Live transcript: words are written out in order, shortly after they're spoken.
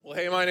Well,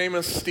 hey, my name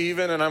is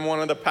Stephen, and I'm one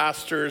of the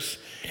pastors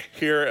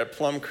here at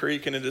Plum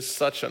Creek, and it is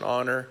such an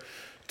honor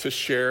to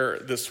share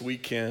this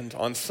weekend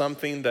on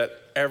something that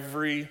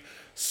every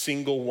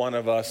single one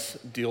of us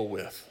deal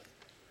with.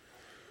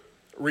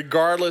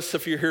 Regardless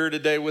if you're here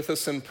today with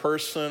us in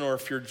person or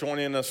if you're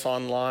joining us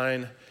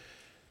online,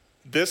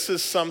 this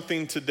is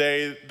something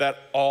today that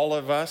all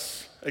of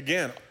us,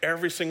 again,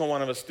 every single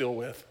one of us deal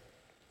with.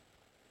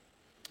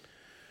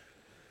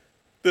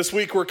 This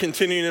week, we're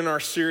continuing in our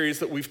series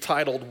that we've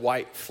titled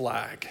White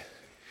Flag.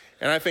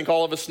 And I think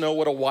all of us know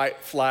what a white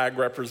flag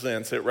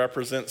represents. It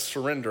represents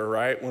surrender,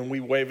 right? When we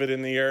wave it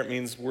in the air, it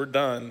means we're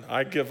done.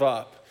 I give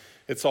up.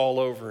 It's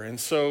all over. And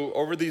so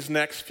over these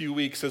next few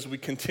weeks, as we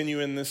continue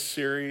in this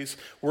series,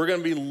 we're going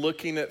to be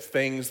looking at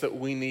things that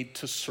we need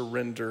to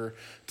surrender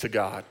to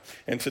God.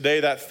 And today,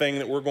 that thing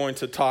that we're going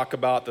to talk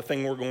about, the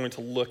thing we're going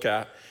to look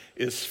at,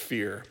 is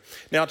fear.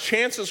 Now,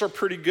 chances are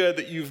pretty good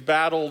that you've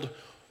battled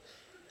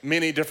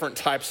many different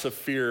types of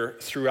fear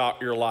throughout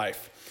your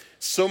life.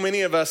 So many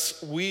of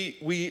us,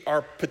 we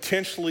are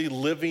potentially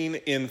living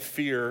in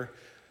fear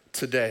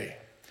today.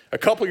 A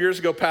couple years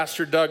ago,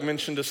 Pastor Doug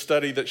mentioned a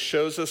study that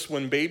shows us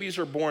when babies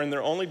are born,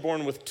 they're only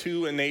born with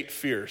 2 innate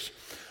fears.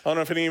 I don't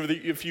know if any of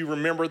if you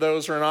remember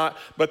those or not,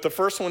 but the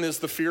first one is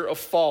the fear of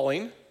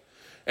falling,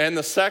 and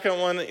the second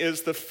one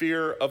is the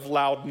fear of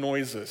loud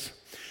noises.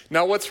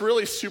 Now, what's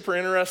really super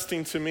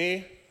interesting to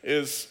me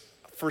is,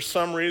 for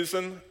some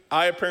reason,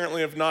 I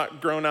apparently have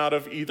not grown out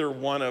of either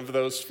one of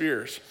those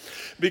fears,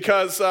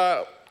 because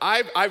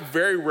I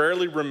very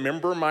rarely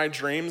remember my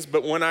dreams,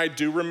 but when I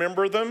do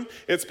remember them,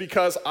 it's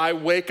because I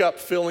wake up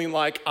feeling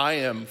like I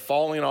am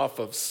falling off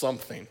of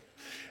something.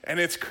 And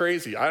it's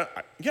crazy. I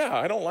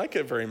don't like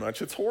it very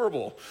much. It's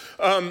horrible.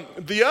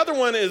 The other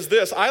one is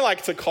this. I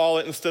like to call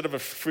it, instead of a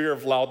fear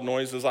of loud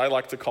noises, I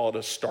like to call it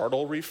a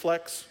startle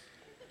reflex.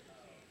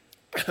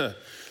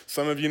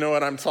 Some of you know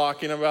what I'm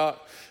talking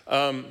about.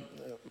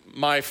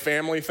 My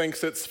family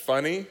thinks it's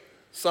funny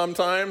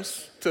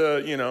sometimes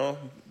to,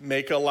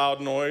 make a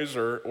loud noise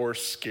or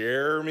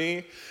scare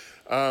me,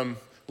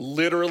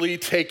 literally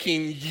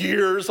taking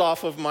years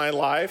off of my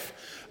life.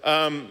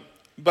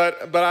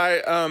 But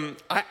I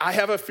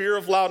have a fear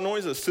of loud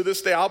noises. To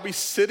this day, I'll be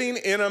sitting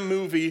in a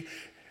movie,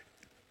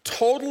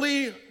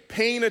 totally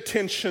paying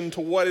attention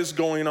to what is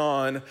going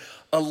on.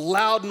 A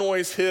loud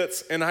noise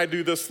hits, and I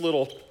do this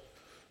little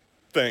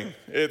thing.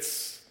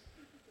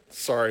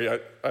 Sorry,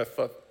 I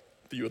thought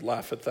you would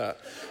laugh at that.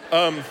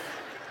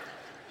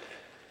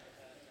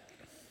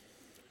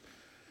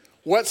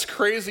 What's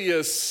crazy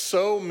is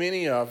so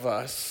many of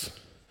us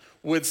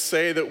would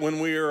say that when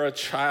we were a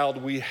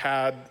child, we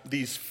had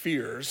these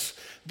fears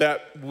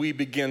that we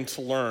begin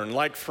to learn.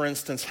 Like, for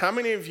instance, how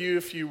many of you,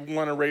 if you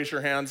want to raise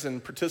your hands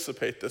and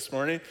participate this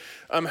morning,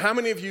 how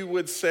many of you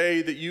would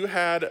say that you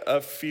had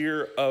a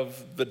fear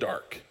of the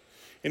dark?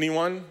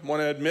 Anyone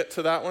want to admit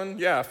to that one?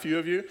 Yeah, a few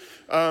of you.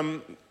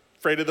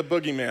 Afraid of the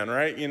boogeyman,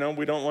 right?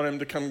 We don't want him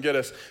to come get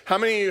us. How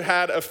many of you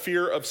had a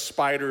fear of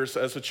spiders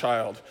as a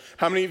child?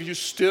 How many of you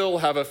still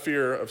have a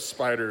fear of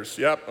spiders?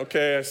 Yep,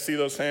 okay, I see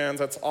those hands.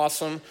 That's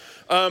awesome.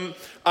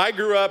 I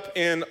grew up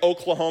in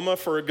Oklahoma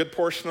for a good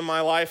portion of my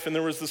life, and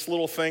there was this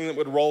little thing that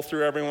would roll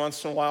through every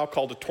once in a while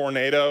called a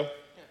tornado.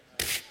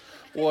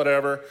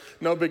 Whatever,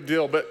 no big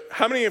deal. But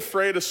how many are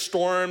afraid of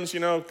storms?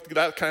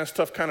 That kind of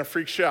stuff kind of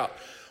freaks you out.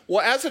 Well,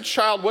 as a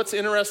child, what's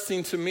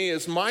interesting to me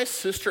is my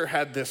sister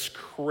had this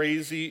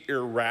crazy,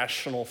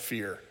 irrational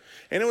fear.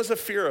 And it was a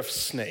fear of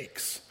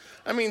snakes.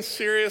 I mean,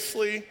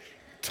 seriously,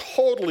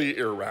 totally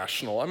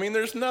irrational. I mean,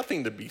 there's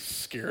nothing to be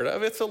scared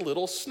of. It's a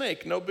little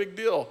snake, no big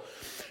deal.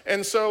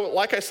 And so,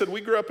 like I said,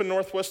 we grew up in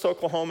Northwest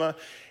Oklahoma,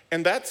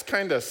 and that's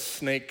kind of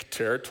snake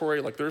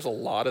territory. Like, there's a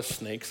lot of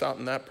snakes out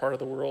in that part of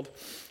the world.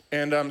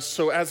 And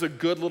so as a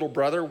good little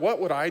brother, what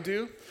would I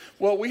do?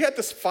 Well, we had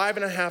this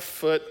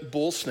 5.5-foot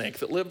bull snake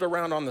that lived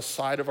around on the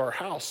side of our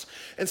house.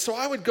 And so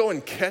I would go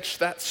and catch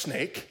that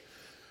snake,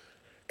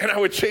 and I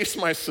would chase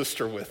my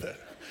sister with it.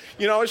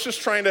 I was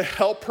just trying to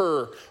help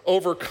her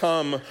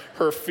overcome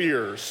her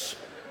fears.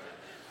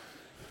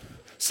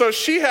 So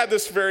she had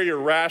this very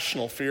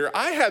irrational fear.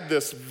 I had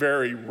this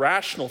very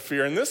rational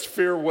fear, and this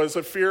fear was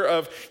a fear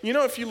of,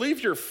 if you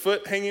leave your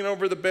foot hanging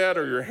over the bed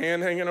or your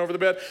hand hanging over the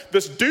bed,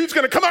 this dude's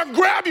gonna come out and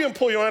grab you and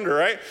pull you under,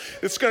 right?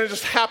 It's gonna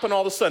just happen all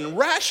of a sudden.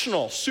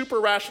 Rational, super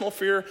rational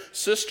fear,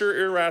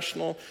 sister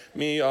irrational,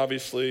 me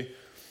obviously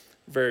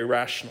very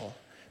rational.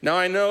 Now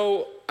I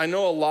know a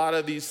lot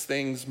of these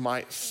things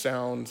might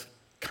sound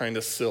kind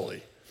of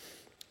silly,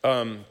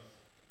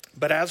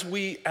 but as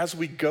we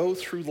go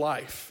through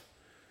life,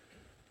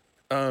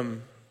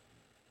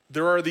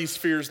 there are these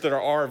fears that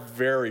are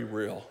very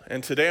real.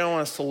 And today I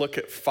want us to look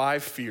at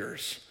 5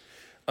 fears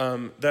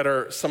that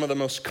are some of the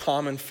most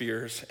common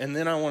fears. And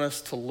then I want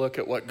us to look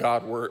at what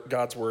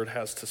God's word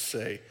has to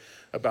say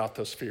about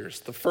those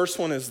fears. The first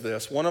one is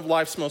this. One of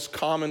life's most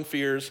common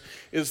fears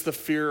is the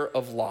fear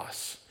of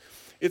loss.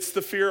 It's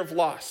the fear of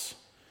loss.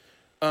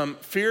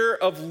 Fear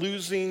of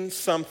losing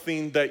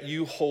something that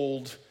you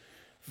hold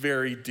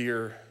very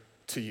dear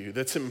to you,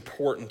 that's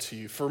important to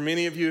you. For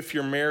many of you, if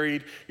you're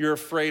married, you're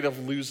afraid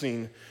of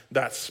losing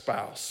that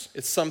spouse.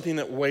 It's something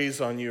that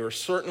weighs on you. Or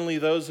certainly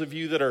those of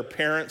you that are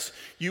parents,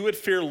 you would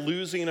fear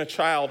losing a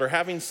child or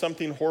having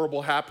something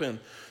horrible happen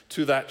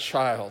to that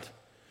child.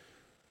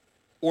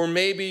 Or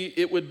maybe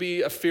it would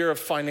be a fear of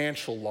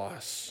financial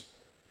loss.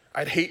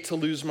 I'd hate to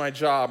lose my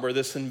job or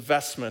this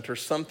investment or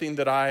something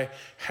that I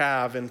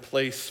have in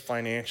place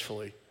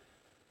financially.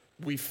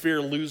 We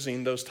fear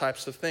losing those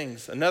types of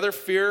things. Another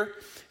fear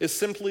is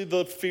simply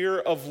the fear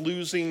of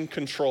losing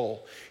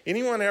control.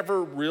 Anyone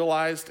ever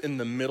realized in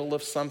the middle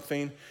of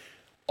something,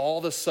 all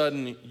of a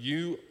sudden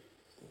you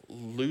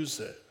lose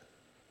it?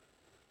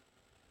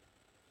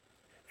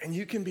 And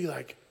you can be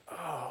like,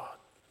 oh,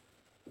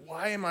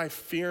 why am I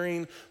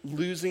fearing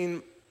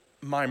losing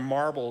my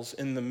marbles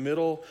in the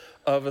middle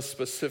of a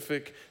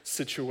specific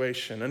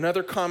situation?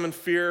 Another common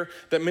fear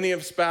that many of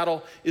us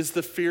battle is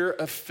the fear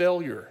of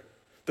failure.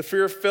 The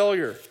fear of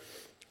failure.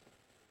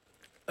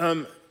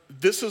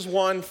 This is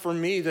one for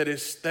me that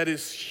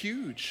is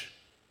huge.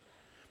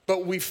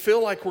 But we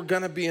feel like we're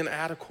going to be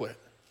inadequate.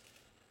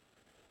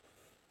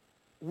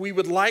 We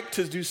would like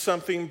to do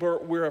something,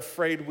 but we're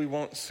afraid we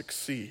won't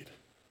succeed.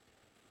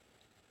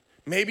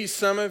 Maybe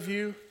some of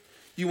you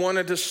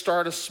wanted to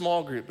start a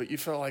small group, but you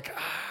felt like,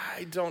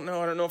 I don't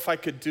know if I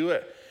could do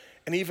it.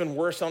 And even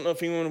worse, I don't know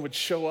if anyone would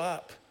show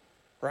up,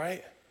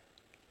 right?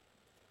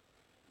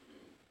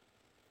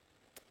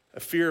 A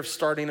fear of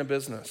starting a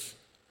business,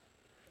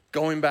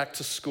 going back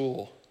to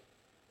school,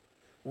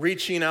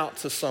 reaching out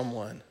to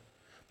someone,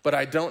 but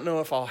I don't know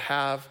if I'll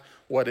have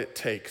what it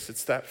takes.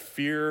 It's that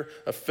fear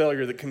of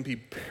failure that can be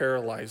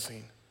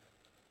paralyzing.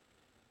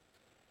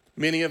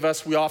 Many of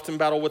us, we often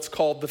battle what's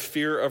called the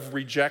fear of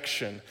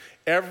rejection.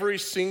 Every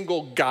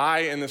single guy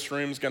in this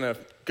room is gonna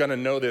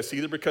know this,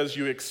 either because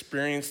you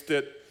experienced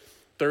it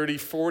 30,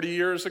 40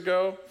 years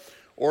ago,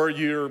 or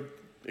you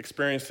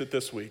experienced it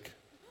this week.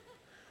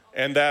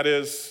 And that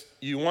is,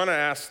 you want to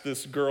ask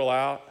this girl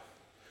out,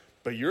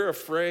 but you're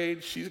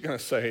afraid she's going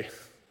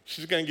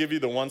to give you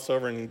the once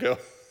over and go,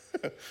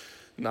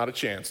 not a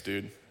chance,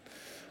 dude,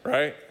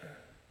 right?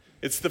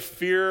 It's the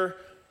fear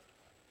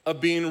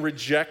of being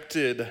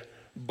rejected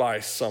by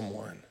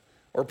someone.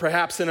 Or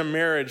perhaps in a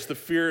marriage, the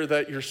fear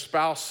that your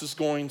spouse is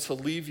going to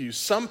leave you.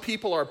 Some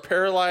people are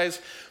paralyzed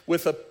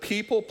with a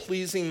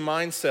people-pleasing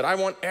mindset. I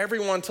want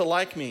everyone to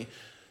like me.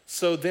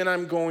 So then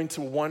I'm going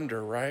to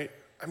wonder, right?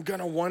 I'm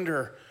going to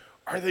wonder,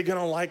 are they going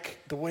to like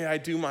the way I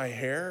do my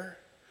hair?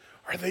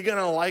 Are they going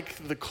to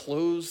like the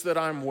clothes that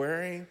I'm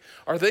wearing?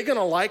 Are they going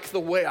to like the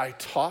way I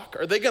talk?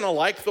 Are they going to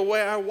like the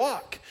way I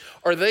walk?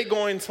 Are they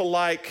going to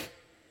like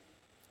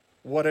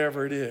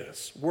whatever it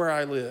is, where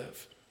I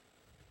live,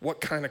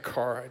 what kind of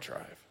car I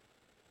drive?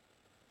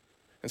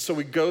 And so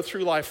we go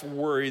through life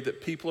worried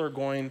that people are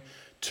going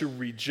to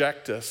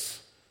reject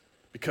us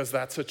because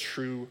that's a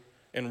true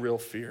and real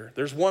fear.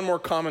 There's one more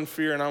common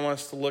fear and I want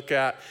us to look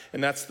at,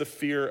 and that's the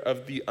fear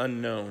of the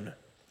unknown.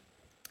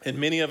 And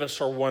many of us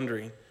are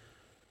wondering,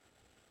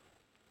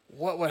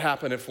 what would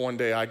happen if one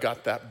day I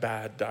got that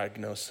bad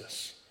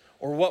diagnosis?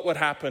 Or what would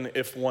happen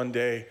if one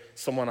day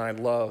someone I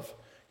love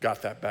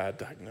got that bad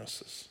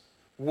diagnosis?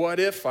 What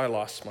if I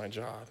lost my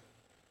job?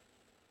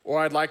 Or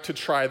I'd like to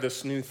try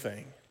this new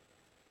thing.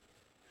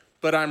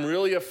 But I'm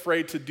really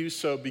afraid to do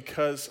so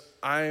because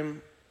I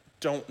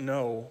don't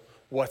know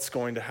what's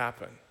going to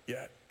happen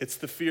yet. It's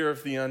the fear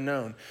of the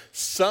unknown.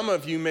 Some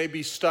of you may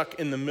be stuck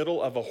in the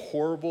middle of a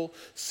horrible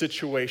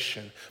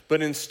situation,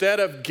 but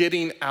instead of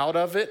getting out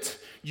of it,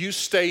 you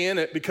stay in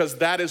it because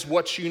that is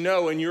what you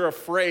know and you're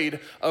afraid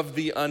of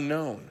the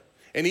unknown.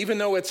 And even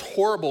though it's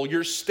horrible,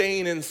 you're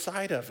staying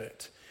inside of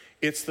it.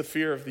 It's the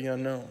fear of the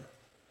unknown.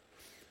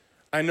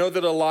 I know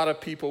that a lot of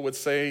people would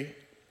say,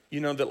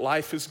 that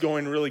life is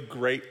going really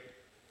great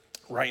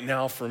right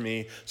now for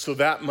me, so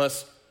that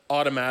must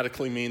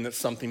automatically mean that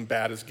something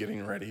bad is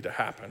getting ready to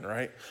happen,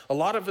 right? A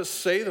lot of us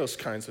say those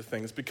kinds of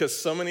things because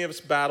so many of us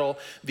battle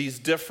these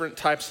different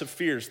types of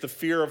fears: the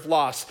fear of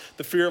loss,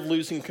 the fear of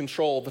losing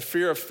control, the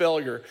fear of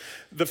failure,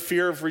 the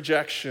fear of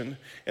rejection,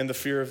 and the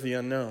fear of the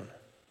unknown.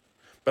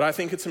 But I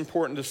think it's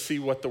important to see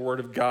what the Word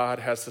of God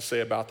has to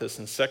say about this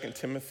in 2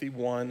 Timothy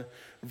 1,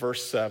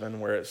 verse 7,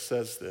 where it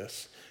says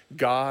this: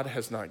 God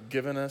has not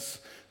given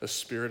us a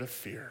spirit of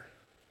fear,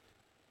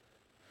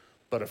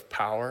 but of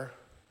power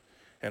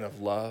and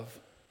of love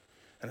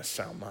and a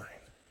sound mind.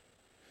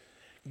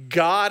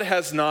 God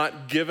has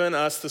not given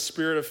us the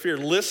spirit of fear.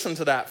 Listen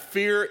to that.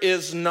 Fear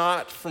is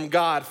not from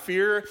God.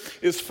 Fear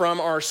is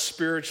from our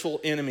spiritual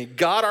enemy.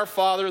 God our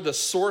Father, the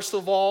source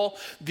of all,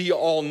 the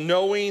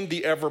all-knowing,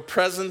 the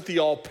ever-present, the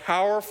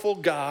all-powerful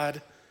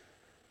God,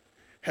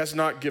 has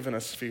not given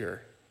us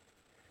fear.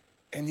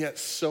 And yet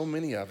so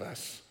many of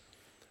us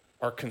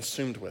are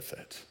consumed with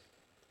it.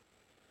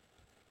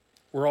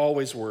 We're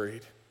always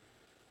worried,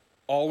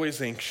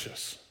 always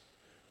anxious,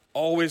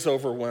 always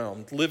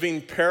overwhelmed,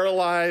 living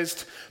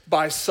paralyzed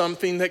by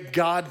something that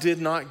God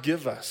did not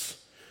give us.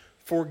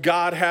 For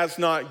God has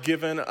not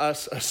given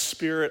us a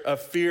spirit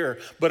of fear,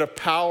 but of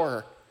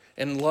power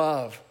and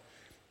love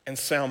and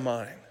sound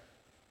mind.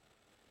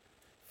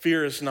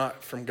 Fear is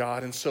not from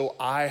God, and so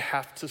I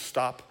have to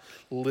stop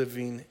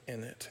living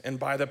in it. And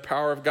by the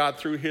power of God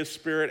through his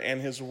Spirit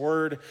and his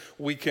word,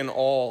 we can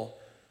all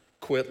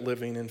quit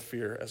living in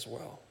fear as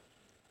well.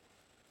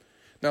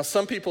 Now,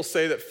 some people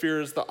say that fear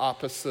is the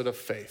opposite of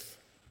faith.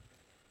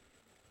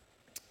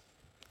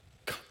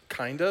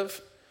 Kind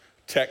of,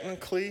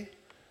 technically,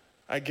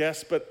 I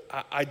guess, but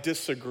I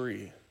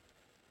disagree.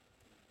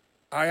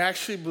 I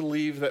actually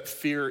believe that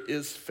fear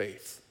is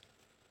faith.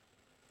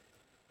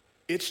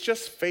 It's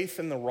just faith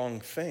in the wrong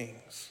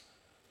things.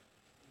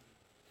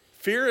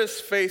 Fear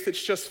is faith,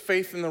 it's just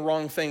faith in the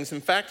wrong things.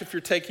 In fact, if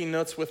you're taking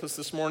notes with us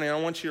this morning, I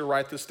want you to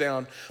write this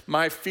down.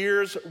 My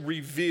fears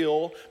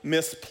reveal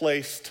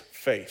misplaced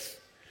faith.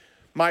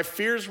 My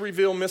fears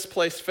reveal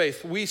misplaced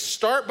faith. We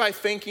start by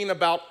thinking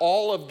about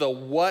all of the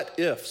what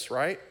ifs,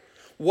 right?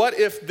 What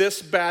if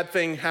this bad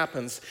thing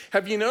happens?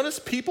 Have you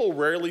noticed people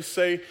rarely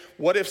say,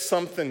 what if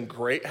something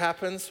great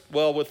happens?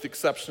 Well, with the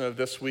exception of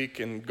this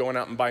week and going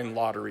out and buying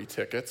lottery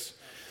tickets.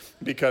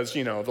 Because,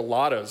 the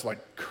lotto is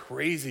like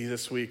crazy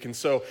this week. And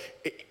so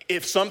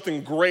if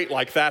something great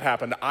like that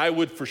happened, I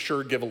would for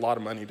sure give a lot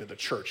of money to the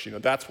church.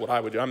 That's what I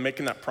would do. I'm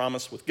making that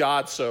promise with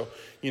God. So,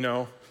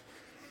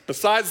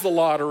 besides the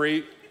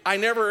lottery, I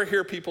never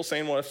hear people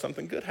saying, what if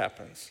something good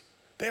happens?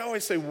 They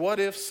always say, what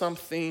if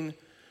something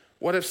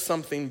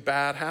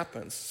bad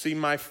happens? See,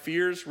 my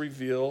fears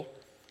reveal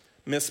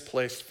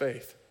misplaced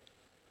faith.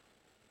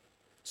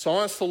 So I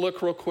want us to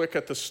look real quick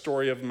at the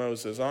story of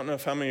Moses. I don't know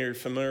if how many of you are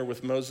familiar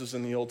with Moses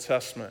in the Old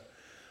Testament,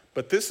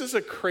 but this is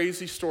a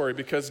crazy story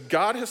because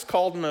God has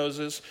called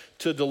Moses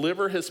to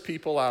deliver his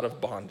people out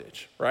of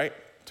bondage, right?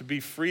 To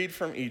be freed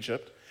from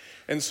Egypt.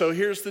 And so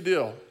here's the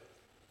deal.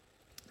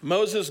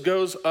 Moses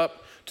goes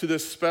up to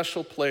this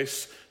special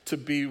place to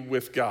be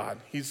with God.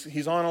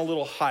 He's on a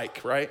little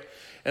hike, right?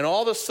 And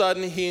all of a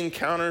sudden he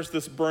encounters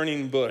this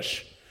burning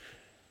bush.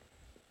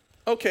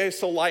 Okay,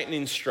 so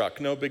lightning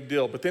struck, no big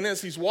deal. But then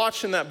as he's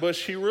watching that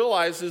bush, he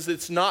realizes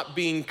it's not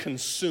being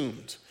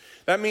consumed.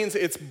 That means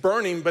it's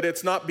burning, but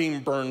it's not being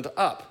burned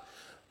up.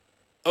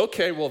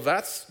 Okay, well,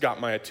 that's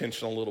got my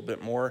attention a little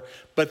bit more.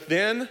 But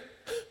then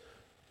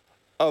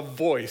a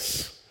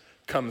voice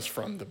comes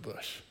from the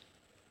bush.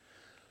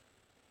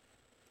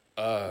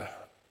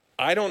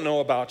 I don't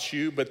know about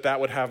you, but that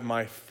would have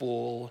my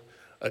full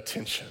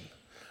attention.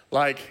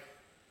 Like,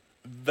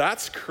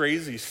 that's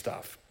crazy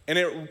stuff.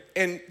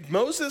 And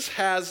Moses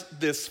has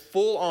this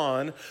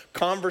full-on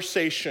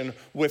conversation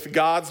with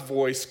God's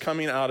voice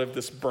coming out of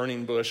this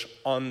burning bush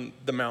on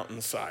the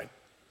mountainside.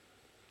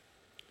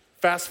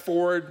 Fast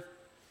forward,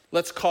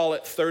 let's call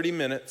it 30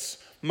 minutes.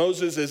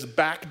 Moses is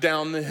back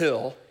down the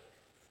hill.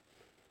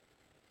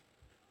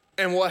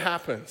 And what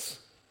happens?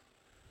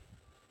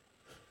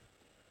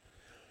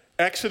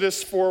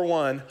 Exodus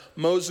 4:1,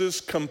 Moses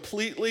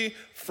completely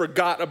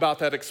forgot about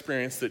that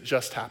experience that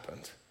just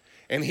happened.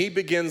 And he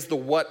begins the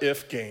what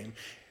if game.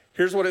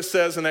 Here's what it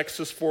says in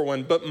Exodus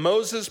 4:1. But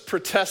Moses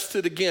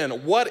protested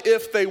again. What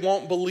if they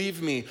won't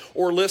believe me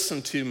or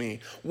listen to me?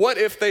 What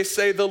if they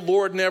say the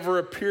Lord never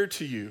appeared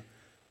to you?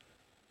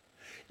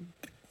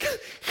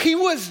 He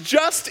was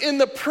just in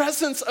the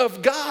presence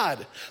of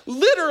God.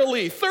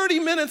 Literally 30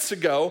 minutes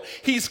ago,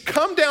 he's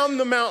come down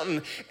the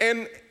mountain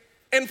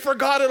and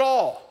forgot it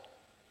all.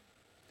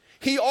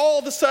 He all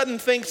of a sudden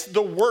thinks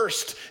the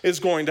worst is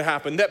going to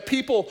happen, that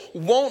people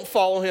won't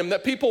follow him,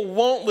 that people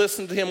won't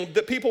listen to him,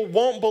 that people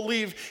won't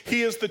believe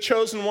he is the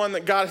chosen one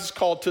that God has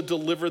called to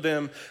deliver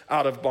them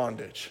out of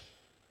bondage.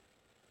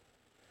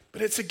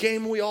 But it's a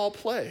game we all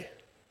play.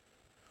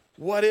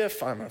 What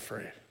if I'm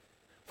afraid?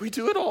 We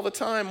do it all the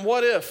time.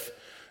 What if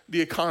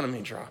the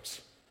economy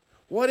drops?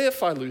 What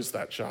if I lose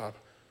that job?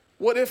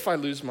 What if I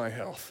lose my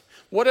health?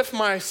 What if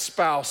my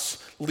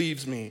spouse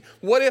leaves me?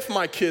 What if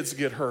my kids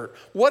get hurt?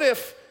 What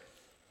if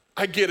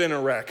I get in a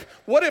wreck?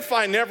 What if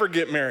I never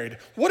get married?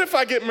 What if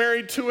I get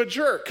married to a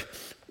jerk?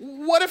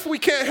 What if we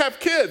can't have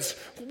kids?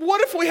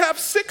 What if we have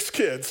 6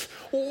 kids?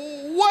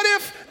 What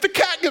if the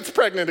cat gets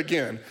pregnant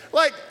again?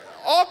 Like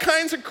all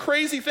kinds of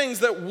crazy things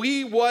that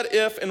we what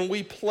if, and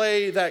we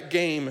play that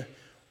game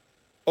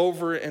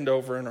over and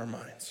over in our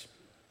minds.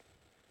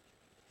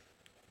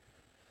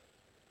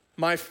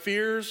 My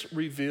fears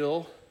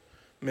reveal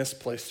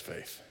misplaced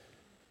faith.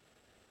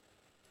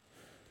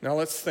 Now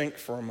let's think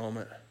for a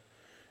moment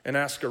and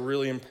ask a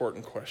really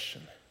important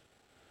question.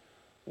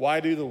 Why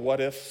do the what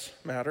ifs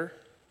matter?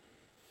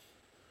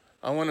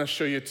 I want to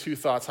show you 2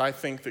 thoughts I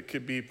think that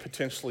could be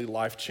potentially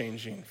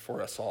life-changing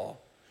for us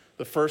all.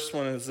 The first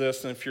one is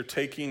this, and if you're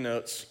taking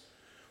notes,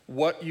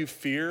 what you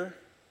fear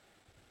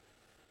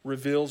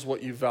reveals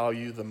what you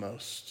value the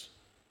most.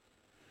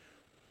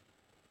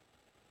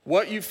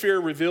 What you fear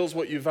reveals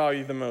what you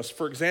value the most.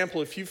 For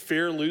example, if you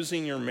fear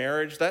losing your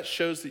marriage, that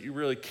shows that you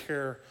really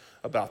care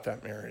about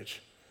that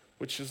marriage,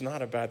 which is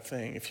not a bad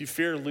thing. If you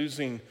fear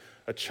losing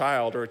a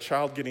child or a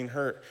child getting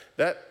hurt,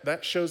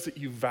 that shows that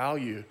you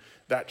value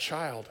that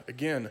child.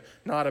 Again,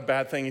 not a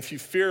bad thing. If you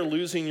fear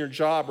losing your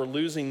job or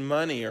losing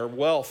money or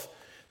wealth,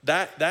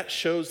 that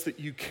shows that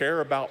you care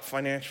about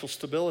financial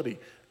stability.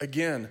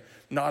 Again,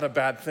 not a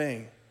bad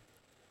thing.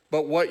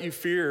 But what you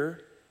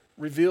fear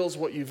reveals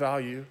what you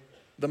value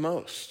the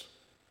most.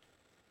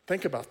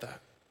 Think about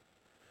that.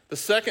 The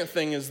second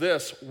thing is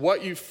this: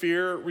 what you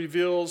fear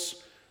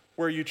reveals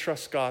where you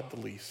trust God the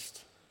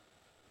least.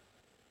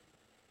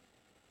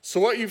 So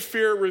what you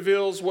fear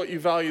reveals what you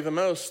value the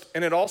most,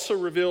 and it also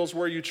reveals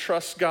where you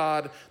trust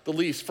God the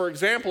least. For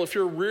example, if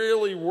you're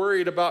really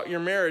worried about your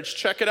marriage,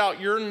 check it out.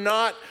 You're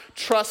not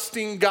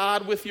trusting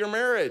God with your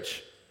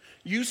marriage.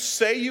 You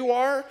say you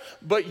are,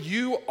 but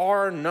you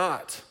are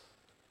not.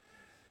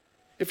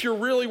 If you're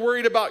really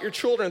worried about your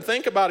children,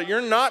 think about it.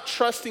 You're not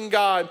trusting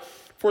God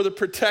for the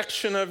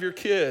protection of your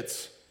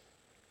kids.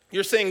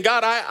 You're saying,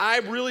 God, I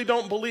really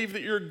don't believe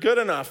that you're good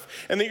enough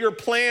and that your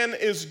plan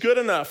is good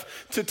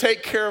enough to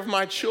take care of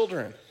my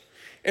children.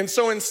 And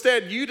so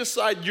instead, you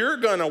decide you're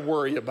going to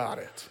worry about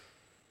it.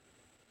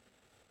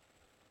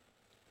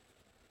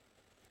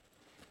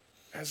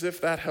 As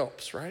if that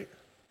helps, right?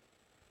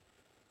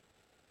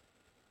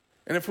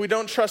 And if we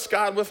don't trust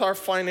God with our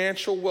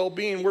financial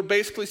well-being, we're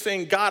basically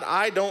saying, God,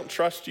 I don't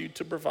trust you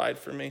to provide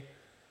for me.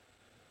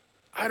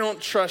 I don't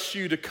trust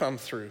you to come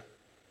through.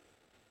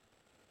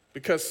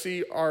 Because,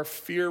 see, our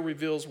fear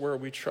reveals where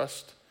we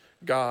trust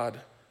God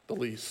the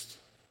least.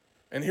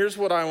 And here's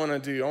what I want to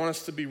do. I want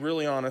us to be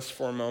really honest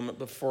for a moment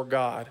before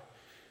God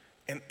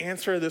and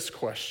answer this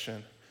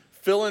question.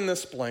 Fill in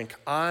this blank.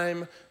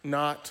 I'm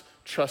not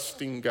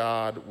trusting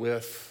God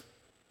with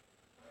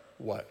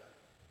what?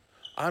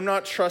 I'm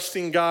not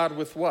trusting God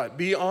with what?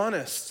 Be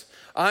honest.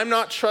 I'm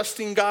not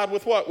trusting God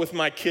with what? With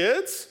my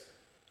kids?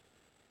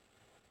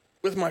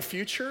 With my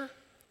future?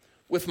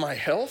 With my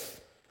health?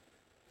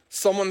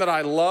 Someone that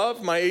I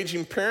love, my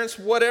aging parents,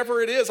 whatever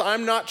it is,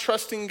 I'm not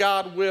trusting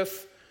God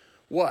with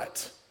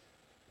what?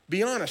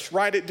 Be honest,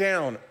 write it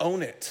down,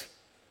 own it.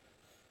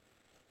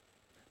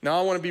 Now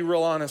I want to be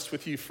real honest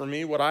with you. For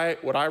me, what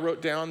I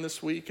wrote down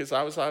this week as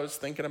I was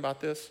thinking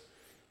about this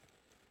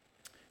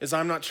is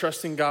I'm not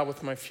trusting God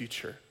with my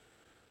future.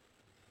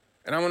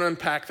 And I want to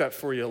unpack that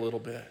for you a little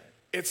bit.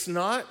 It's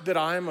not that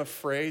I'm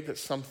afraid that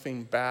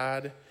something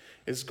bad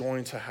is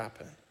going to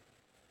happen.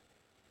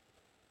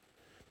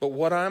 But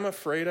what I'm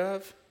afraid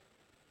of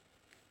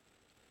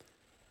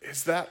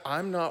is that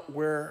I'm not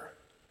where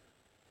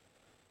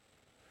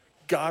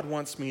God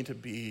wants me to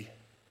be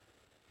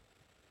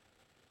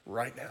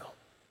right now.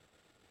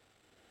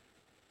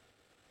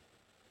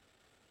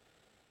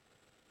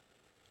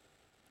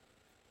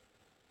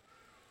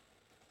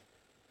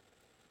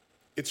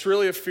 It's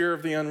really a fear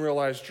of the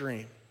unrealized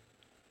dream.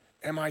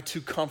 Am I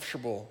too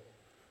comfortable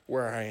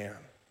where I am?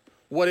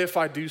 What if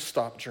I do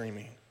stop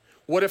dreaming?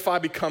 What if I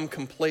become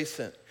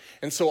complacent?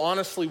 And so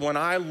honestly, when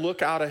I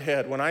look out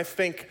ahead, when I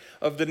think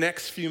of the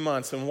next few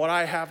months and what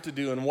I have to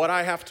do and what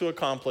I have to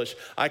accomplish,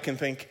 I can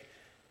think,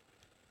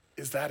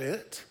 is that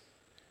it?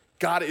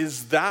 God,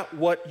 is that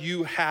what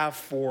you have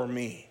for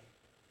me?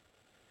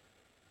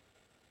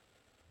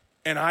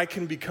 And I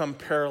can become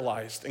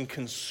paralyzed and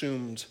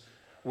consumed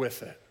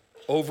with it,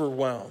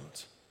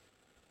 overwhelmed.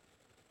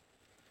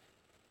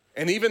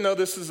 And even though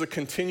this is a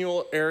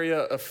continual area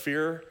of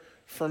fear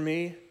for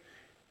me,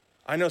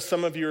 I know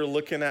some of you are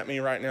looking at me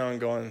right now and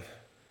going,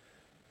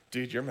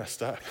 dude, you're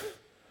messed up.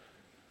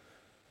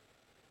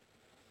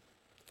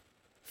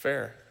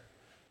 Fair.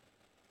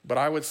 But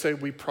I would say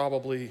we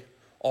probably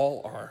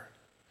all are,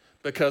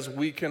 because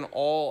we can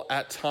all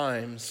at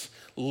times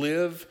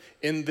live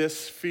in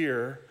this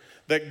fear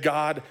that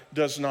God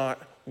does not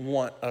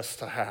want us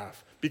to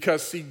have.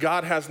 Because, see,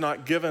 God has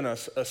not given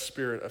us a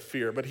spirit of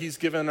fear, but he's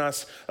given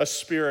us a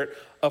spirit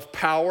of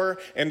power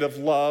and of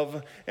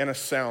love and a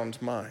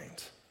sound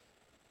mind.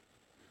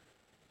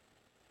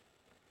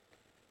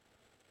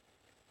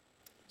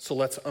 So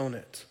let's own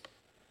it.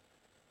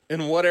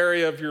 In what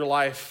area of your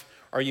life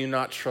are you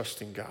not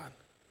trusting God?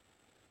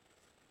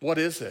 What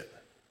is it?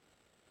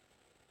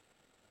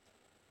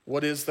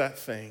 What is that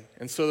thing?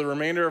 And so the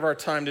remainder of our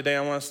time today,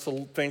 I want us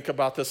to think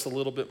about this a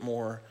little bit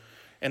more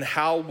and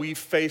how we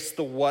face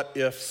the what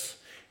ifs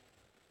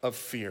of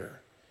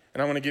fear.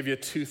 And I want to give you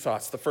two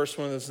thoughts. The first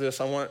one is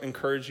this: I want to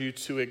encourage you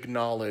to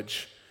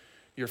acknowledge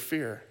your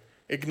fear.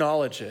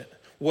 Acknowledge it.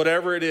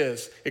 Whatever it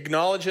is,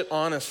 acknowledge it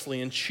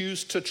honestly and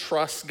choose to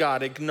trust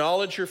God.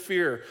 Acknowledge your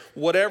fear,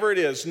 whatever it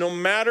is, no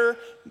matter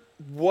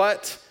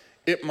what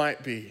it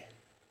might be.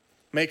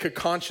 Make a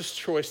conscious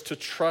choice to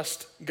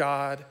trust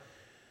God,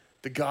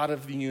 the God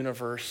of the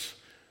universe.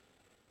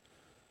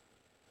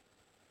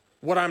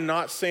 What I'm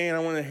not saying, I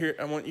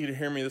want you to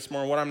hear me this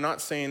morning. What I'm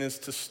not saying is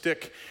to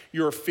stick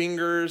your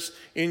fingers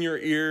in your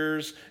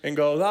ears and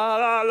go, la,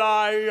 la,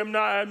 la, I'm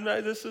not,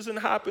 this isn't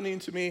happening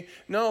to me.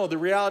 No, the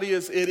reality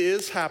is it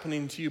is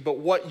happening to you. But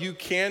what you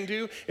can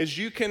do is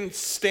you can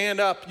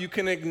stand up, you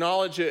can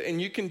acknowledge it, and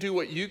you can do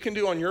what you can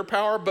do on your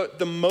power. But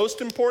the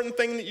most important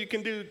thing that you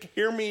can do,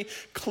 hear me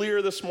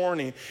clear this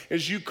morning,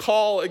 is you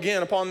call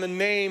again upon the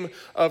name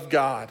of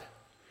God.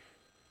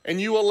 And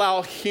you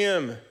allow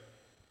him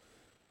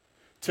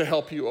to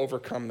help you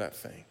overcome that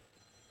thing.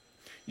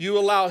 You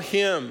allow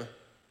him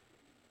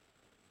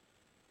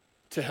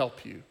to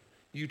help you.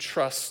 You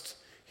trust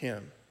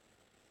him.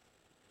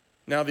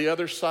 Now, the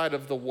other side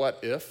of the what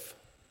if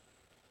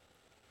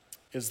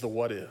is the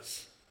what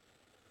is.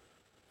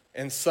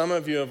 And some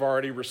of you have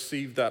already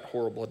received that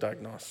horrible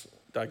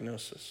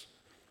diagnosis.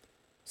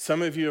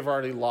 Some of you have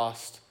already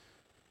lost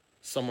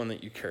someone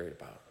that you cared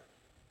about.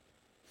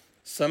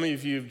 Some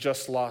of you have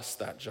just lost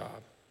that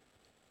job.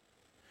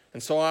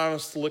 And so I want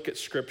us to look at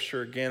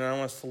Scripture again. I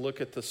want us to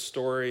look at the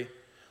story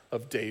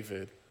of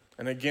David.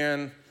 And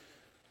again,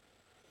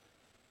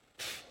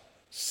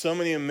 so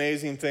many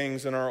amazing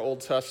things in our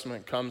Old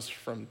Testament comes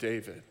from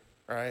David,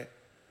 right?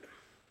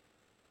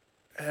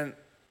 And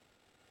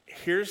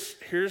here's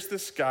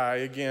this guy,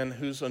 again,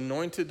 who's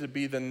anointed to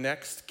be the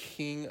next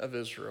king of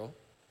Israel.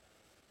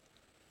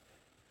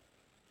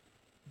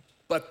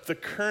 But the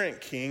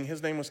current king,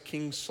 his name was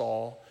King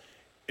Saul,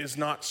 is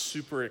not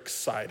super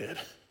excited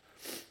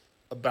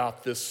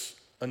about this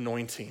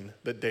anointing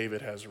that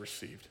David has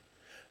received.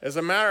 As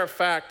a matter of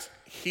fact,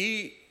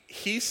 he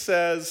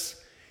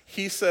says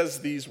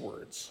these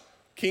words.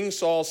 King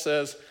Saul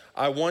says,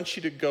 I want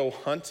you to go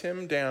hunt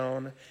him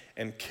down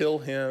and kill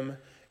him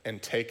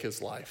and take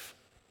his life.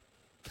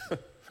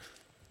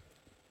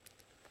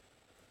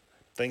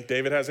 Think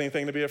David has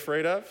anything to be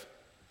afraid of?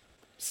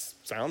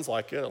 Sounds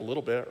like it a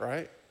little bit,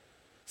 right?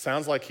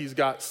 Sounds like he's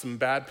got some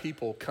bad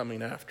people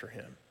coming after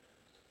him.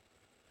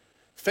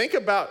 Think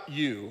about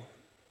you,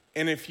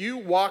 and if you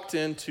walked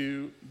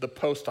into the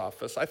post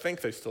office, I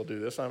think they still do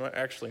this, I'm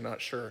actually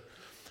not sure,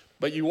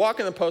 but you walk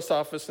in the post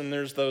office and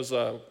there's those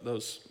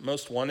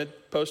most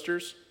wanted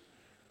posters,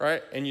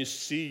 right? And you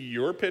see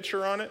your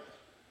picture on it,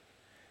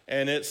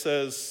 and it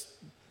says,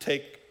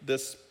 take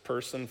this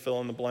person,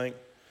 fill in the blank,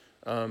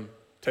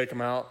 take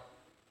them out,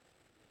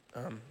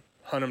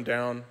 hunt them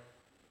down.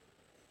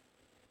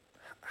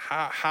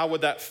 How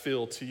would that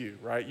feel to you,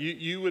 right?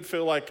 You would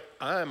feel like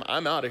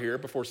I'm out of here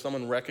before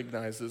someone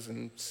recognizes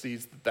and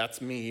sees that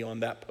that's me on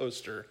that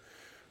poster,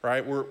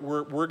 right?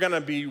 We're going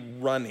to be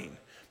running.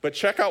 But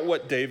check out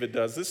what David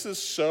does. This is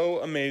so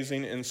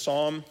amazing. In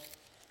Psalm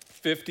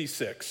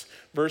 56,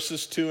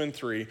 verses 2 and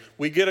 3,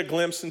 we get a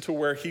glimpse into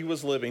where he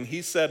was living.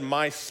 He said,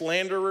 my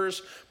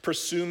slanderers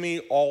pursue me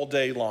all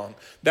day long.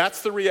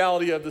 That's the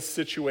reality of the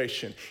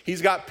situation.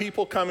 He's got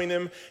people coming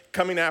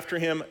after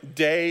him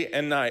day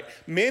and night.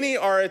 Many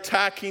are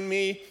attacking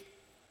me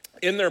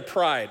in their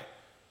pride.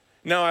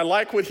 Now, I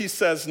like what he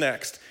says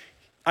next.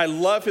 I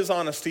love his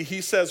honesty.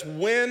 He says,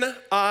 when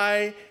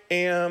I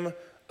am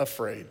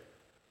afraid.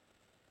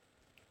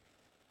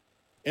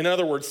 In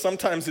other words,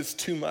 sometimes it's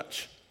too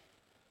much.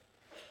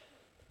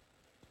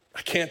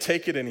 I can't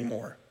take it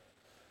anymore.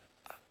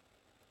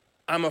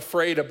 I'm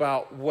afraid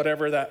about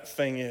whatever that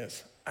thing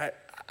is.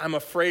 I'm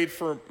afraid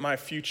for my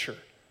future.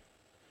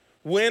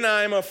 When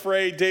I'm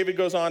afraid, David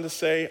goes on to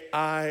say,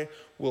 I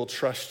will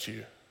trust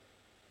you.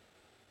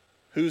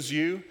 Who's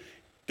you?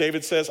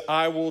 David says,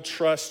 I will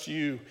trust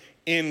you.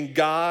 In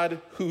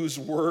God, whose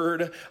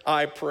word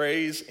I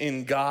praise,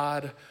 in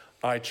God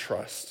I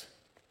trust.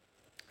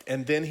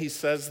 And then he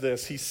says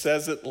this, he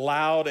says it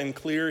loud and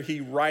clear,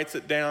 he writes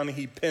it down,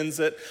 he pins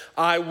it.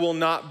 I will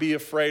not be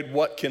afraid.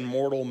 What can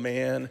mortal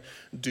man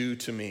do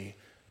to me?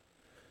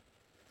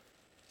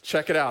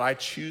 Check it out. I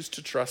choose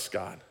to trust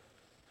God.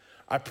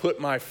 I put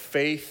my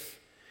faith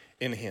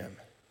in him.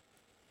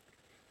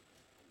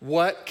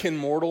 What can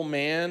mortal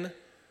man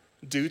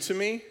do to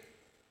me?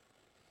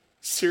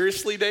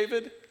 Seriously,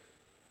 David?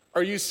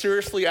 Are you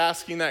seriously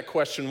asking that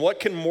question? What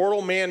can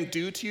mortal man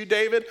do to you,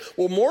 David?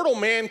 Well, mortal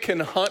man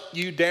can hunt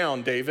you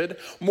down, David.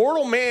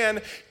 Mortal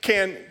man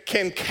can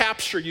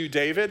capture you,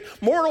 David.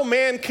 Mortal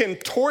man can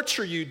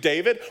torture you,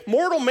 David.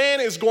 Mortal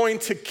man is going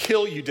to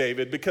kill you,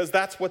 David, because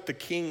that's what the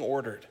king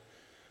ordered.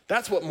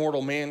 That's what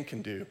mortal man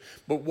can do.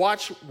 But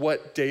watch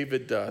what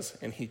David does,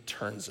 and he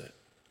turns it.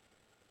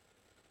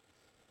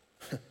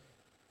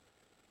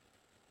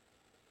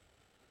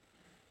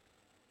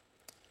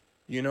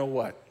 You know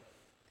what?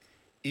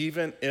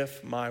 Even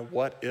if my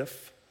what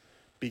if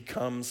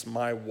becomes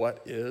my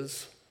what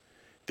is,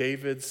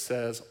 David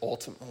says,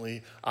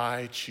 ultimately,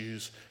 I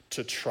choose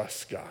to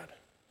trust God.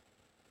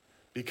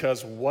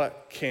 Because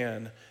what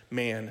can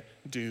man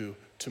do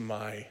to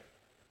my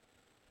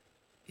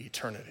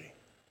eternity?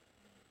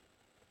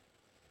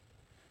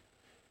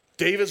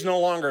 David's no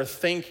longer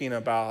thinking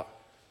about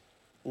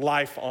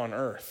life on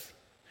earth.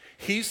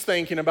 He's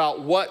thinking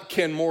about what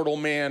can mortal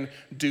man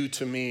do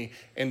to me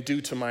and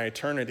do to my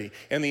eternity.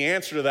 And the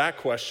answer to that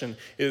question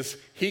is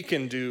he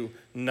can do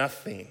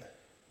nothing.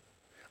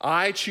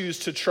 I choose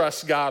to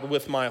trust God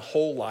with my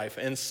whole life.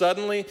 And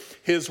suddenly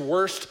his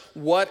worst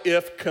what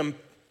if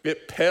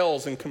it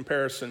pales in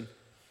comparison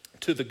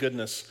to the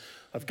goodness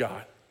of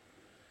God.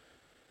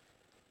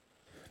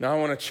 Now I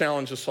want to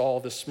challenge us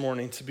all this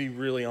morning to be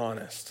really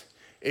honest.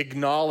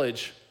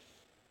 Acknowledge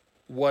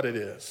what it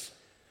is.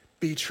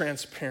 Be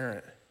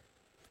transparent.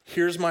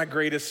 Here's my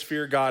greatest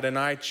fear, God, and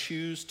I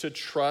choose to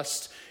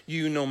trust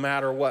you no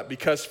matter what.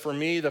 Because for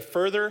me, the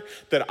further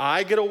that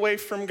I get away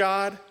from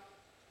God,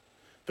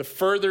 the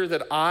further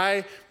that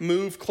I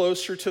move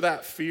closer to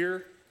that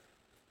fear,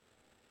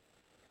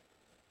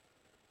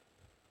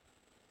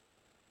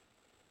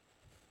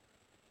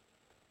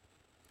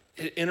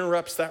 It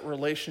interrupts that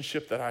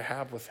relationship that I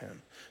have with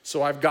him.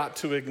 So I've got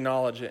to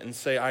acknowledge it and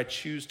say, I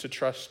choose to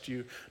trust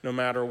you no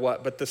matter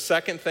what. But the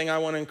second thing I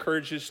want to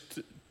encourage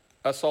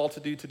us all to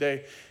do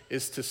today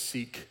is to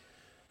seek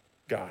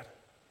God.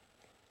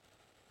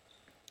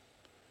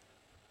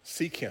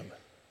 Seek him.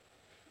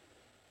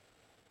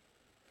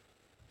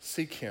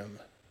 Seek him.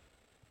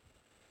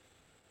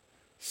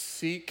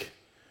 Seek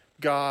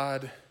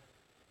God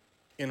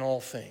in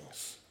all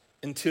things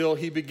until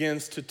he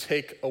begins to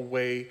take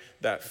away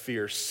that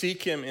fear.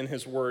 Seek him in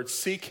his word.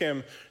 Seek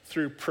him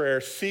through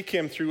prayer. Seek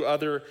him through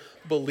other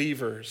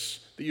believers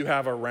that you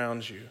have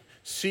around you.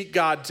 Seek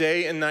God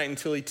day and night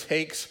until he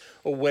takes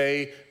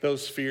away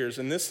those fears.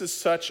 And this is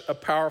such a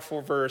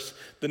powerful verse.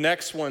 The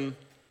next one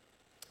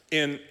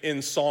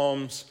in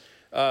Psalms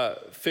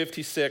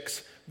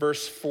 56,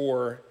 verse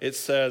 4, it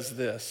says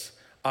this: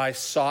 I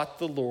sought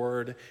the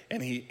Lord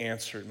and he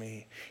answered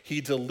me.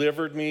 He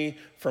delivered me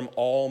from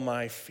all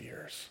my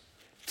fears.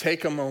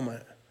 Take a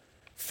moment.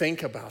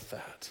 Think about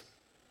that.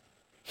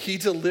 He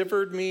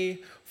delivered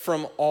me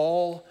from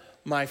all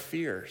my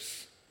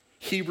fears.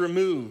 He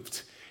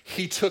removed.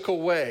 He took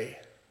away.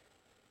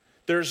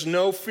 There's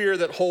no fear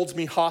that holds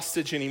me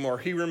hostage anymore.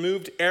 He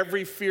removed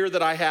every fear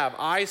that I have.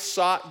 I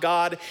sought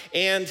God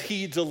and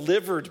he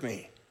delivered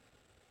me.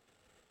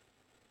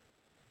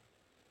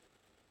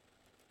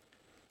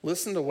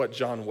 Listen to what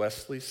John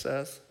Wesley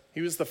says.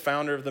 He was the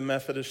founder of the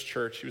Methodist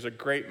Church. He was a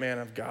great man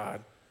of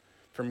God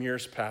from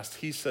years past.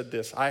 He said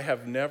this: I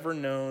have never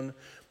known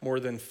more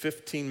than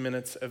 15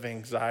 minutes of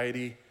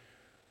anxiety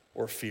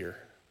or fear.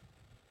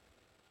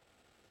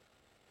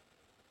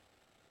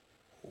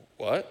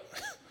 What?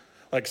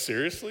 Like,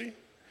 seriously?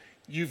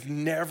 You've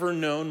never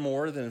known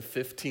more than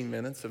 15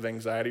 minutes of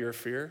anxiety or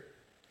fear?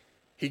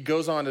 He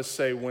goes on to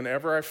say,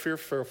 whenever I feel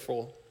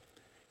fearful,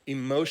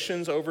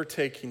 emotions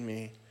overtaking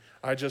me,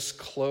 I just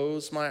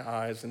close my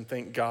eyes and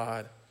thank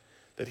God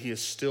that he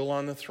is still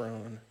on the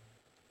throne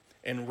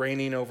and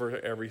reigning over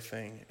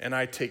everything. And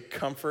I take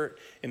comfort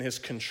in his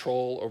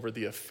control over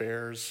the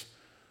affairs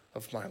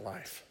of my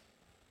life.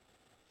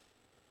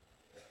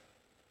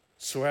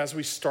 So as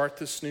we start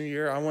this new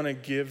year, I want to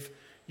give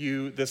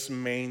you this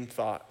main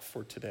thought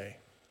for today.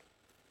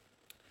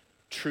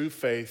 True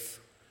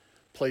faith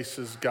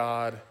places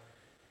God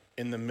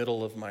in the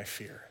middle of my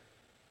fear.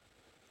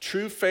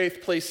 True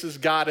faith places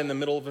God in the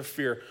middle of a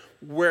fear.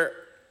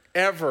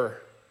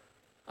 Wherever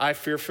I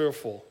feel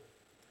fearful,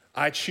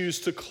 I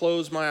choose to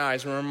close my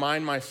eyes and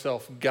remind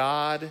myself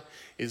God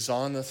is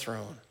on the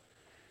throne.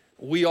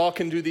 We all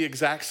can do the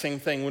exact same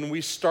thing. When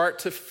we start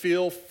to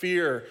feel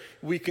fear,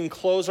 we can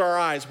close our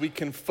eyes, we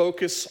can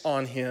focus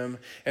on him,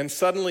 and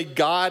suddenly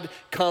God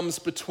comes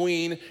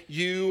between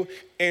you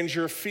and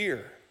your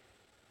fear.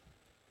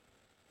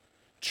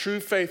 True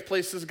faith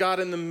places God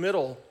in the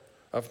middle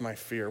of my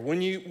fear.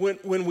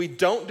 When we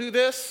don't do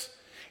this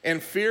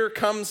and fear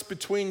comes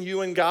between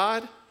you and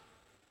God,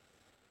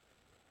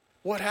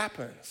 what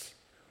happens?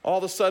 All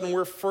of a sudden,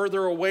 we're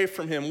further away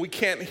from him. We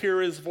can't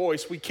hear his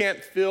voice. We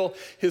can't feel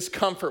his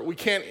comfort. We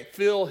can't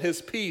feel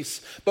his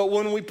peace. But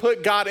when we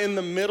put God in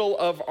the middle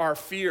of our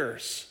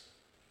fears,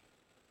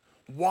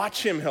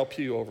 watch him help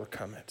you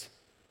overcome it.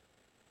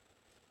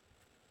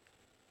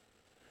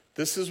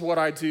 This is what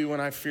I do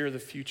when I fear the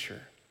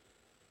future.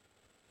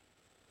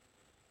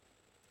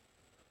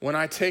 When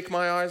I take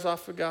my eyes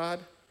off of God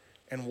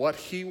and what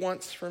he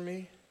wants for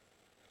me,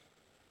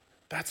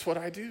 that's what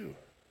I do.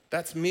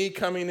 That's me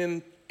coming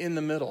in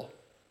the middle.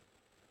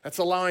 That's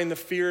allowing the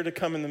fear to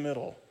come in the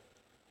middle.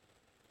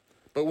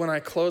 But when I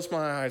close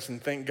my eyes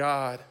and thank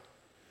God,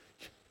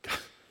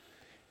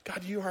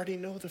 God, you already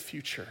know the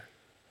future.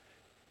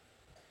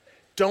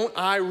 Don't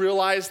I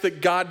realize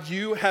that, God,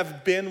 you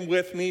have been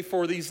with me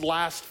for these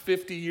last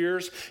 50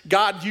 years?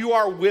 God, you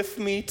are with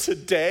me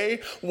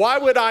today. Why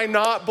would I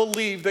not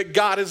believe that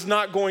God is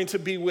not going to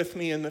be with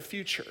me in the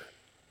future?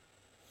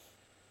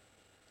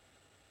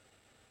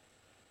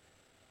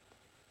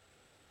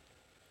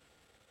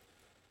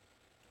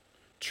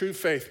 True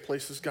faith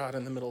places God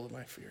in the middle of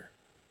my fear.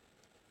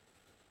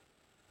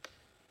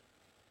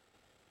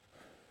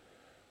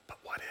 But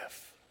what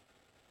if?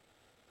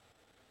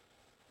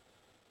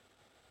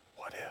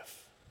 What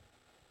if?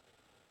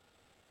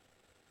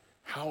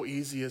 How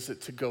easy is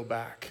it to go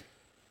back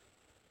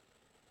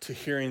to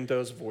hearing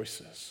those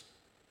voices?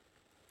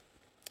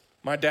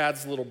 My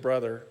dad's little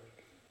brother,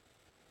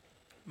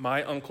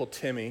 my Uncle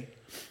Timmy,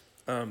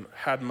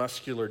 had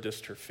muscular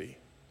dystrophy.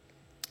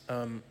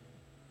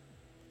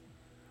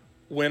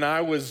 When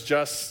I was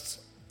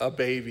just a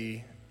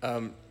baby,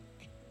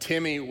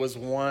 Timmy was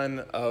one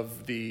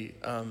of the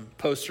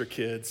poster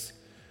kids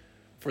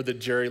for the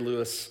Jerry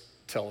Lewis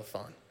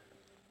telethon.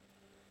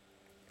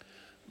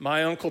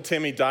 My Uncle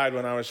Timmy died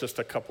when I was just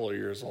a couple of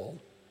years old.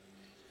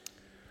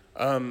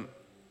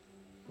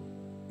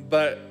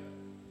 But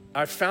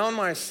I found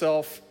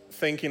myself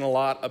thinking a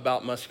lot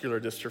about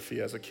muscular dystrophy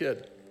as a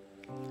kid.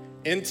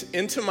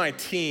 Into my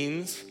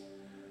teens,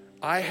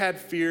 I had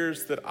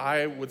fears that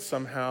I would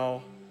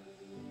somehow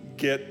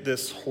get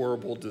this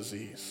horrible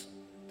disease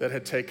that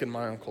had taken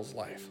my uncle's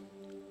life.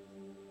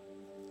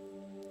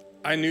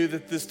 I knew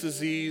that this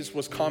disease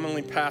was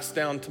commonly passed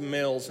down to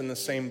males in the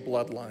same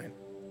bloodline.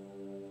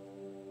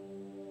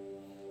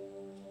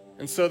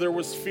 And so there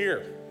was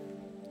fear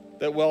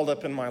that welled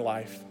up in my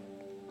life.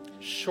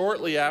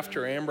 Shortly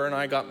after Amber and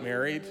I got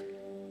married,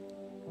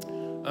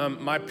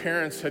 my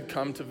parents had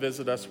come to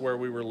visit us where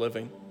we were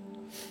living.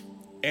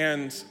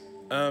 And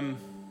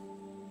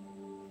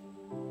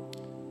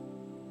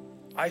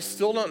I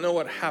still don't know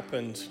what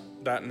happened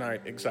that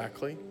night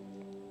exactly.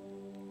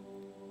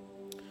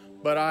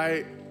 But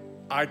I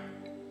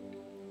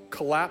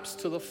collapsed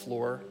to the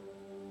floor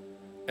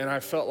and I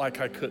felt like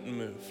I couldn't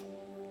move.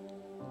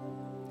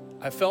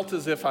 I felt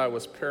as if I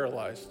was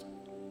paralyzed.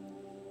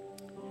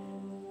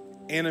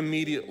 And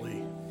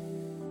immediately,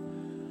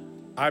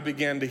 I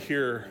began to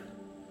hear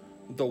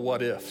the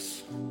what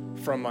ifs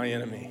from my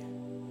enemy.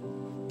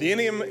 The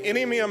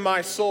enemy of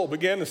my soul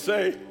began to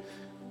say,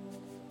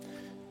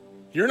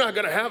 "You're not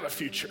going to have a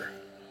future.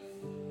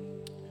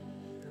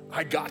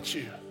 I got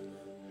you.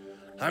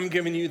 I'm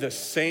giving you the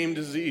same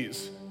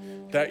disease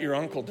that your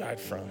uncle died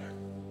from.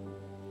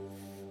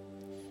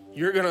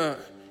 You're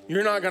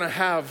not going to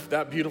have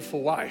that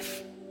beautiful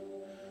wife.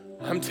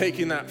 I'm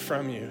taking that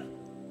from you.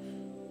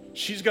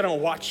 She's going to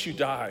watch you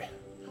die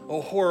a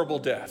horrible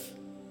death."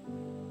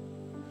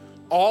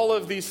 All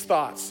of these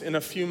thoughts in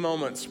a few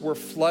moments were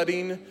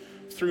flooding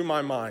through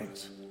my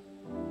mind.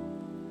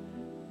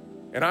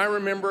 And I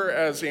remember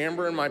as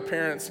Amber and my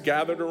parents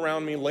gathered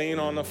around me laying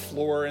on the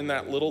floor in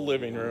that little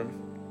living room,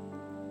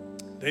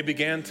 they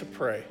began to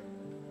pray.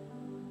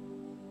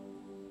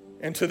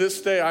 And to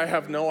this day, I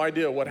have no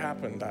idea what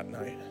happened that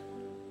night.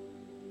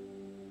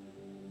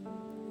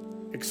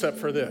 Except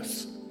for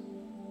this.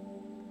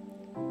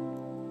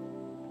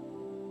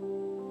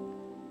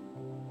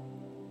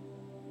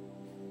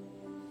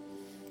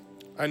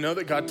 I know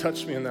that God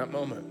touched me in that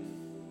moment.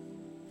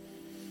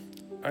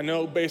 I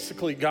know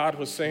basically God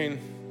was saying,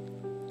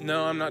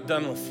 "No, I'm not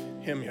done with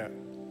him yet."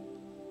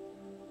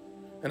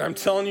 And I'm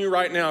telling you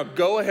right now,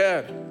 go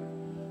ahead,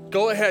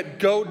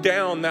 go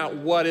down that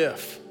what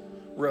if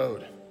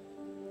road.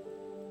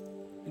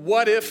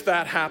 What if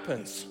that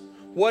happens?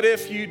 What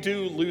if you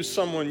do lose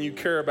someone you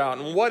care about?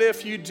 And what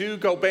if you do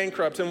go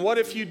bankrupt? And what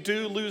if you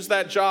do lose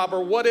that job?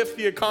 Or what if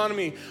the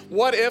economy,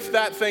 what if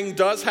that thing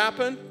does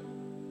happen?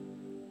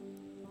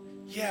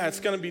 Yeah, it's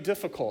going to be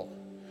difficult.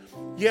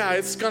 Yeah,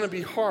 it's going to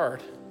be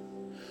hard.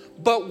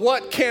 But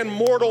what can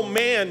mortal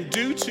man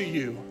do to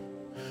you?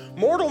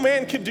 Mortal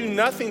man can do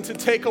nothing to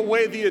take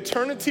away the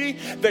eternity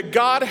that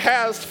God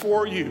has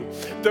for you,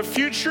 the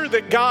future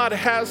that God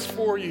has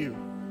for you.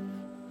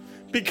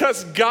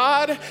 Because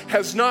God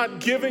has not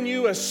given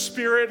you a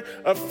spirit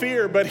of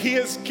fear, but he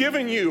has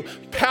given you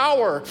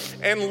power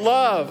and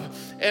love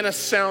and a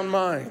sound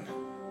mind.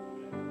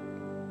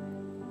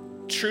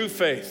 True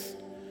faith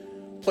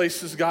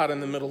places God in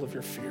the middle of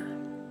your fear.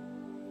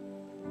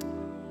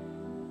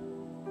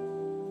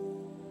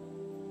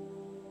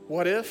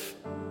 What if?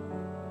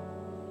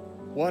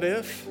 What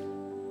if?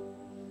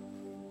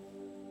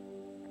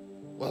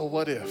 Well,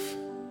 what if?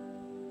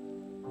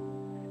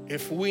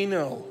 If we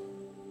know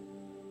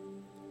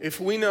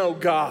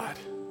God,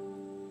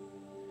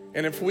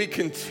 and if we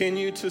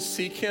continue to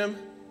seek him,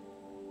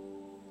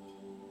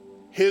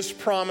 his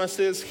promise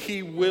is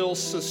he will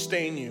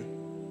sustain you.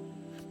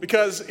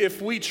 Because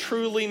if we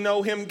truly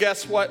know him,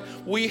 guess what?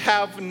 We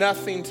have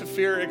nothing to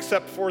fear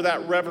except for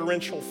that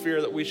reverential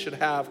fear that we should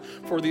have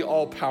for the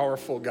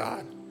all-powerful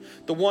God,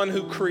 the one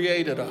who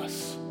created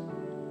us.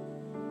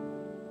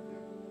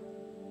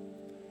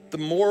 The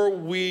more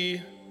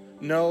we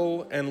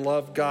know and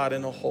love God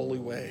in a holy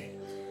way,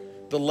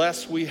 the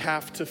less we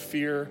have to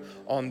fear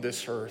on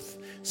this earth.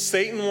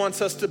 Satan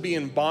wants us to be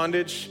in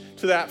bondage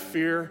to that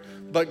fear,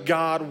 but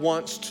God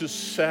wants to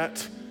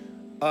set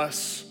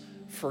us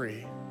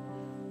free.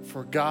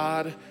 For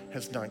God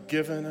has not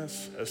given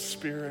us a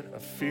spirit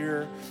of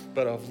fear,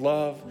 but of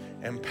love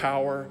and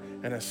power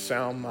and a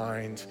sound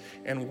mind.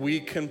 And we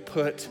can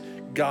put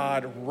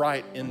God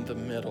right in the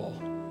middle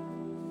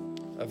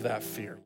of that fear.